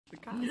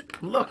Cosby.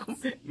 Look,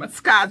 my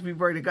Cosby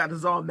verdict got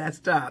us all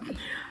messed up.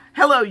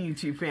 Hello,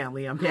 YouTube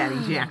family. I'm Patty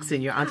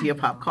Jackson, your auntie of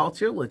pop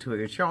culture,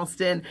 Latoya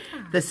Charleston.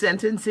 The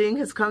sentencing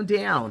has come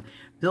down.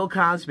 Bill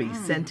Cosby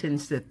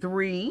sentenced to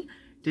 3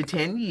 to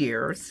 10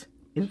 years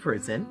in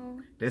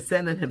prison. They're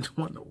sending him to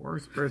one of the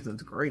worst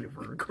prisons,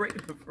 Greaterford.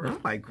 Greaterford. I'm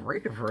like,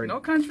 Greaterford. No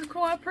country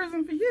club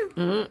prison for you.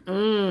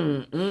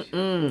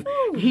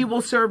 He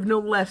will serve no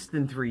less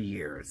than 3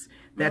 years.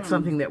 That's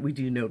something that we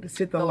do notice.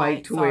 Hit the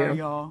light, Toya. Sorry,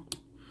 y'all.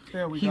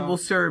 There we go. He will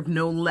serve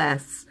no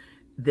less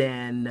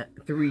than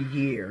 3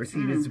 years.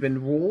 He has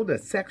been ruled a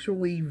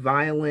sexually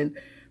violent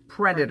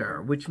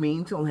predator, which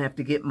means he'll have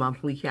to get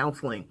monthly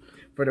counseling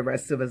for the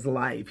rest of his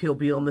life. He'll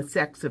be on the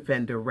sex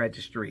offender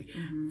registry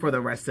for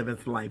the rest of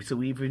his life.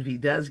 So even if he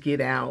does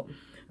get out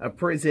of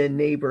prison,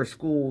 neighbors,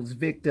 schools,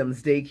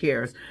 victims,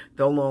 daycares,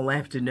 they'll all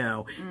have to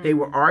know. They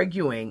were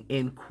arguing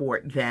in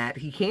court that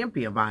he can't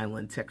be a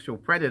violent sexual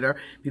predator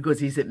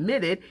because he's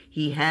admitted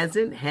he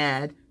hasn't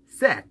had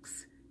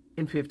sex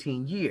in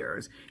 15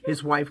 years.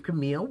 His wife,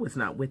 Camille, was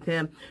not with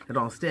him. It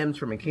all stems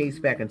from a case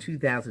back in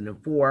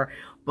 2004,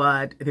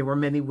 but there were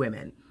many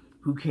women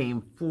who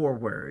came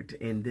forward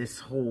in this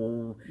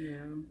whole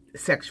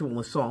sexual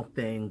assault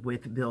thing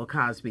with Bill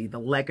Cosby, the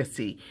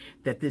legacy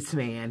that this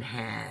man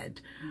had.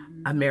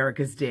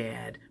 America's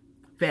Dad,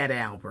 Fat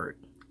Albert,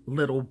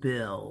 Little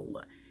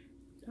Bill,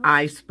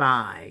 I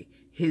Spy,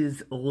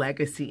 his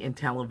legacy in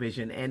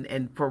television,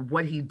 and for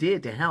what he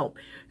did to help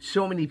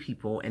so many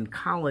people in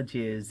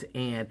colleges,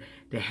 and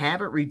to have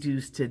it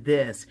reduced to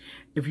this.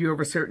 If you're of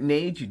a certain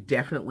age, you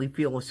definitely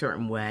feel a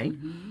certain way.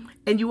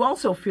 And you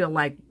also feel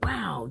like,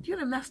 wow, you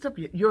done messed up.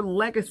 Your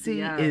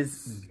legacy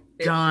is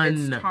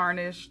done. It's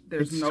tarnished.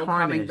 There's no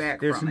coming back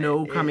from it. There's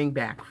no coming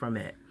back from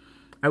it.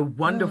 A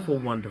wonderful,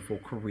 wonderful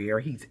career.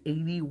 He's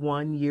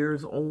 81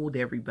 years old,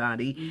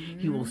 everybody.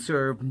 He will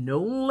serve no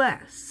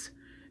less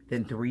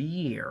than 3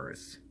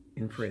 years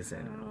in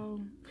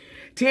prison.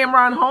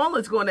 Tamron Hall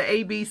is going to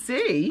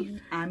ABC.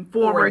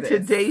 Former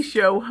Today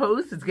Show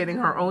host is getting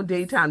her own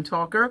daytime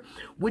talker,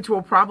 which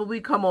will probably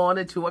come on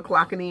at 2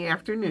 o'clock in the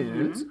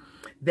afternoons.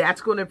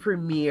 That's going to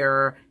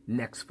premiere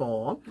next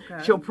fall.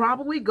 She'll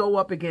probably go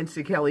up against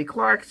the Kelly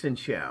Clarkson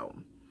show,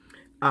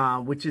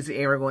 which is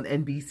airing on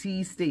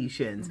NBC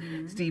stations.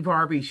 Steve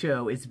Harvey's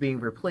show is being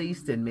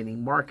replaced in many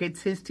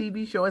markets. His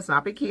TV show has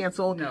not been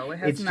canceled. No, it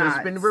has It's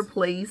just been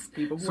replaced.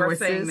 People who are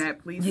saying that,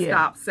 please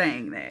stop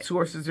saying that.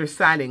 Sources are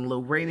citing low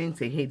ratings.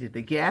 They hated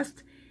the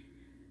guest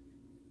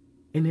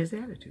and his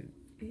attitude.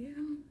 Yeah.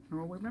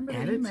 Well, remember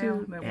the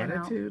email that went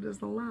out. Attitude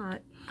is a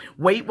lot.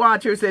 Weight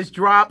Watchers says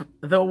drop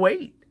the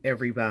weight,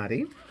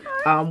 everybody.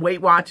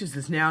 Weight Watchers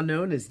is now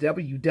known as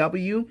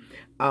WW,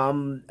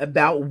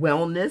 about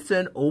wellness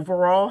and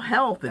overall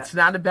health. It's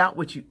not about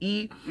what you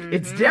eat.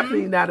 It's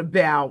definitely not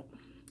about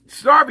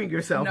starving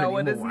yourself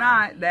anymore. No, it is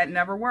not. That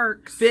never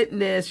works.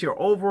 Fitness,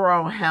 your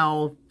overall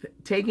health,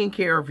 taking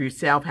care of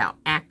yourself, how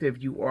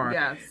active you are.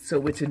 Yes.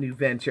 So it's a new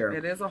venture.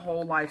 It is a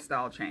whole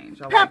lifestyle change.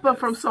 Peppa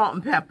from Salt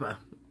and Pepper.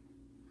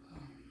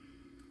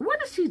 What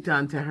has she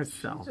done to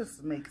herself?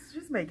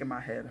 She's making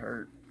my head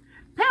hurt.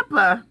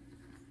 Peppa,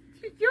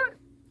 you're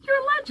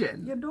a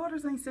legend. Your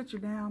daughters ain't sit you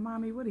down.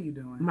 Mommy, what are you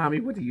doing? Mommy,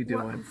 what are you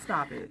doing?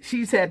 Stop it.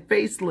 She's had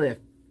facelift,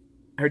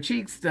 her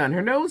cheeks done,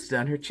 her nose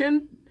done, her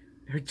chin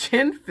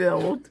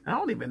filled. I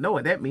don't even know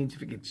what that means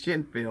if you get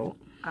chin filled.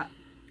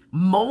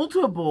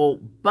 Multiple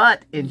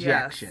butt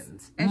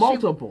injections. Yes.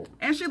 Multiple.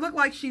 And she looked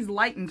like she's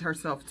lightened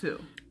herself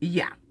too.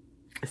 Yeah.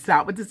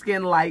 Stop with the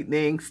skin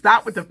lightening.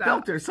 Stop with the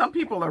filters. Some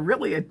people are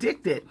really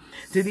addicted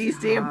to these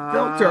damn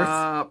filters.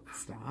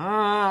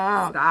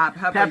 Stop.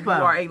 Peppa, you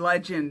are a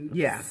legend.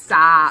 Yes.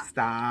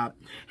 Stop.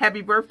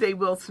 Happy birthday,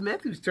 Will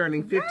Smith, who's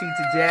turning 50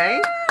 today.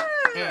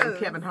 And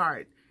Kevin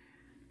Hart.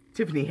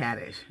 Tiffany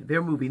Haddish.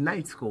 Their movie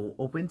Night School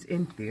opens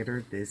in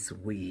theater this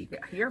week. Yeah,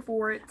 here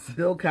for it.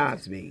 Bill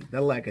Cosby,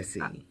 The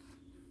Legacy.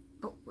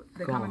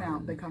 They're coming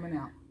out. They're coming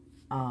out.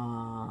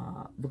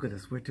 Look at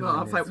us. We're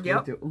doing this. Like,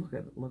 yep.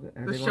 Look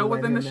at the show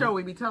within the show.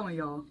 We be telling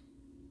y'all.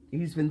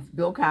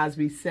 Bill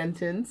Cosby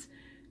sentenced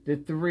to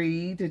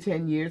 3 to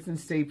 10 years in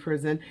state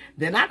prison.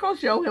 They're not gonna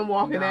show him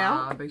walking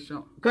out. They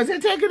show because they're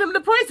taking him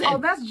to prison. Oh,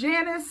 that's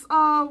Janice.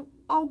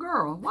 Old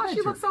girl. Why she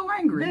look so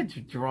angry?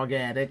 That drug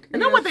addict. I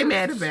know what they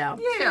mad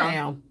about.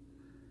 Yeah.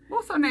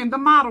 What's her name? The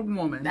model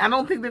woman. I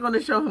don't think they're gonna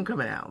show him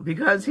coming out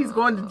because she's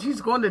going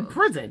to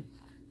prison.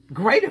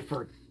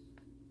 Greaterford.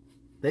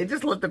 They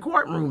just let the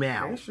courtroom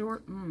out.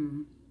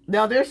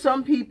 Now, there's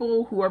some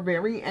people who are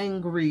very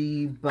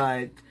angry,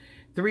 but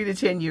 3 to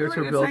 10 years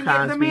for Bill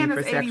Cosby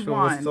for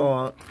sexual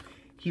assault.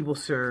 He will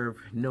serve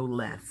no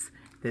less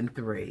than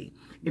 3.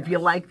 If you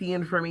like the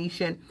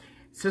information,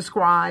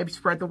 subscribe,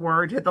 spread the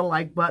word, hit the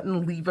like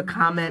button, leave a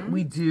comment.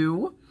 We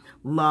do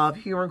love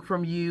hearing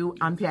from you.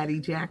 I'm Patty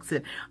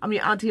Jackson. I'm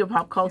your auntie of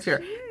pop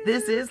culture.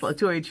 This is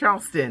Latoya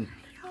Charleston.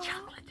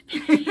 Chocolate.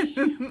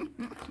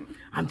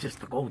 I'm just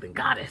the golden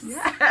goddess.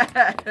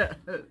 Yeah.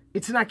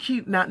 It's not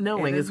cute not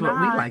knowing is what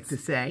we like to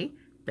say.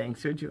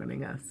 Thanks for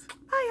joining us.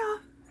 Bye.